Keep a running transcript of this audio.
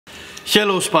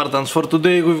Hello Spartans, for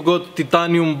today we've got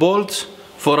titanium bolts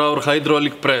for our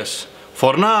hydraulic press.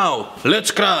 For now,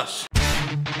 let's crash!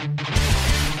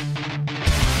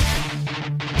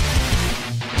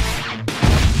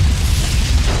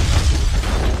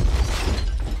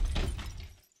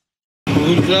 We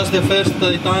will crash the first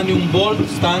titanium bolt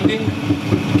standing.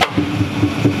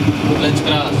 Let's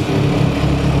crash!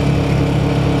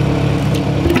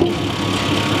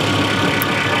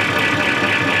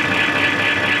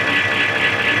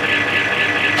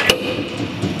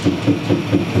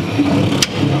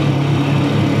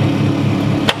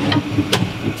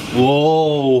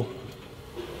 Whoa!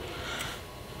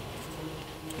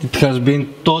 It has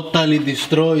been totally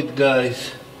destroyed,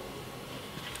 guys.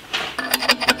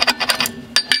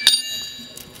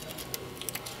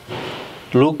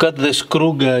 Look at the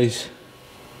screw, guys.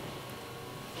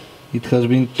 It has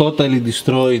been totally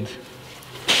destroyed.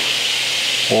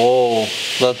 Oh,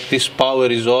 this power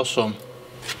is awesome.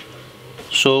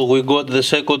 So we got the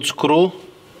second screw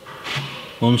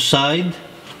on side.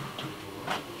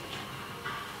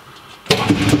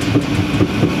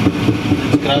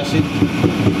 Let's crash it.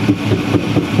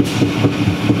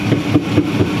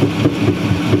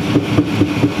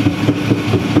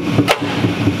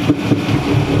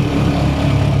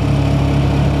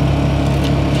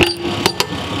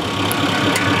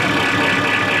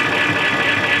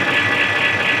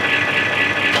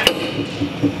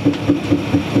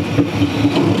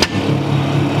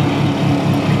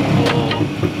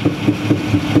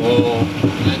 Oh,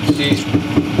 let's see.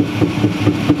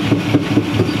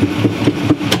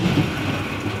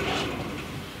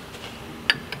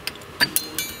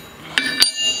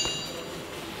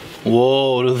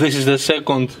 Whoa, this is the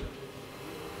second. So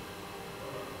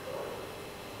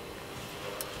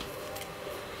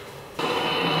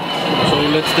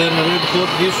let's turn red hot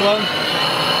this one.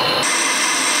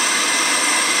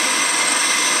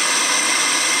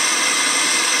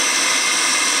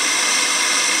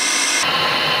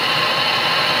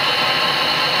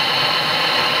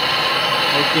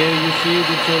 Okay, you see it,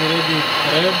 it's already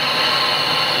red.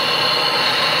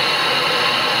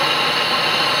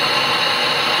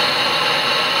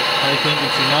 I think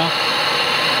it's enough.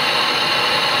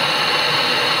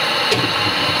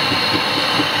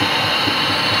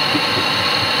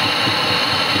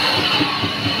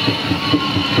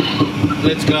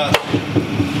 Let's crash.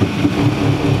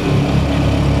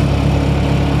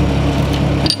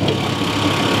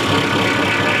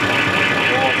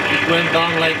 Oh, it went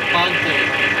down like pancake.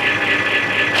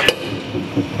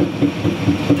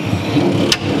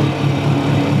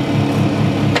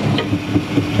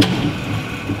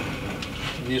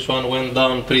 This one went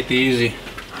down pretty easy.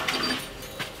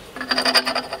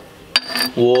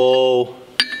 Whoa!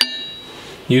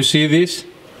 You see this?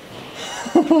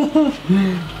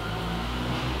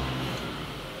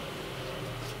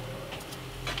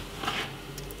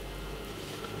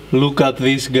 Look at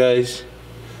this, guys.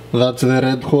 That's the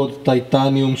red hot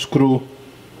titanium screw.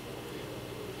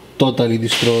 Totally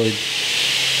destroyed.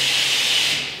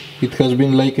 It has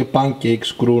been like a pancake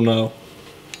screw now.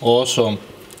 Awesome.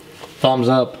 Thumbs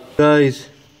up. Guys,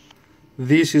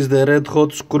 this is the red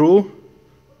hot screw.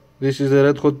 This is the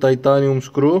red hot titanium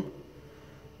screw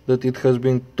that it has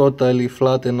been totally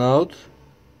flattened out.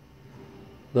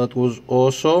 That was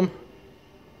awesome.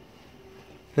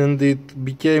 And it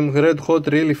became red hot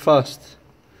really fast.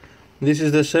 This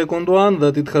is the second one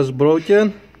that it has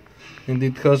broken and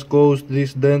it has caused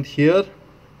this dent here.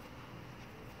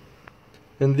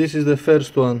 And this is the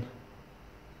first one.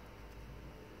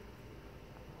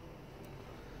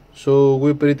 So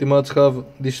we pretty much have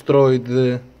destroyed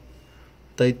the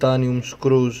titanium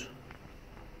screws.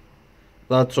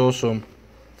 That's awesome.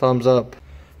 Thumbs up.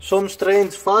 Some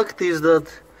strange fact is that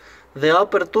the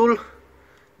upper tool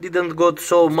didn't got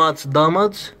so much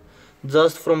damage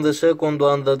just from the second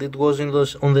one that it was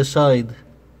on the side.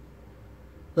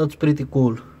 That's pretty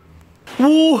cool.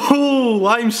 Woohoo!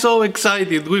 I'm so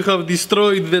excited. We have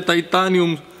destroyed the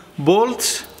titanium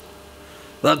bolts.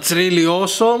 That's really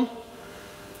awesome.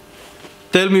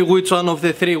 Tell me which one of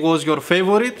the three was your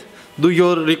favorite. Do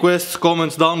your requests,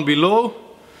 comments down below.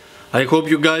 I hope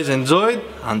you guys enjoyed.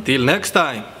 Until next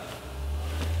time.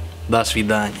 До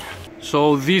свидания.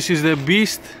 So this is the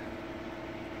beast.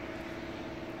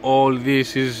 All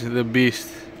this is the beast.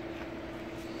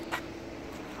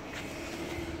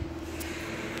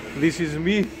 This is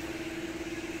me.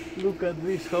 Look at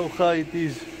this, how high it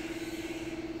is.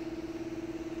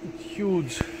 It's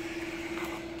huge.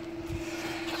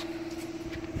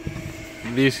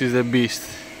 This is the beast.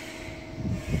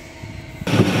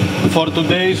 For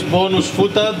today's bonus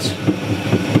footage,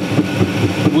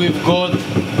 we've got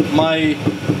my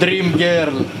dream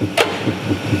girl.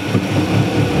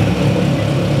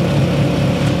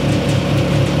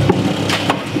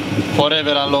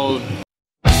 Forever alone.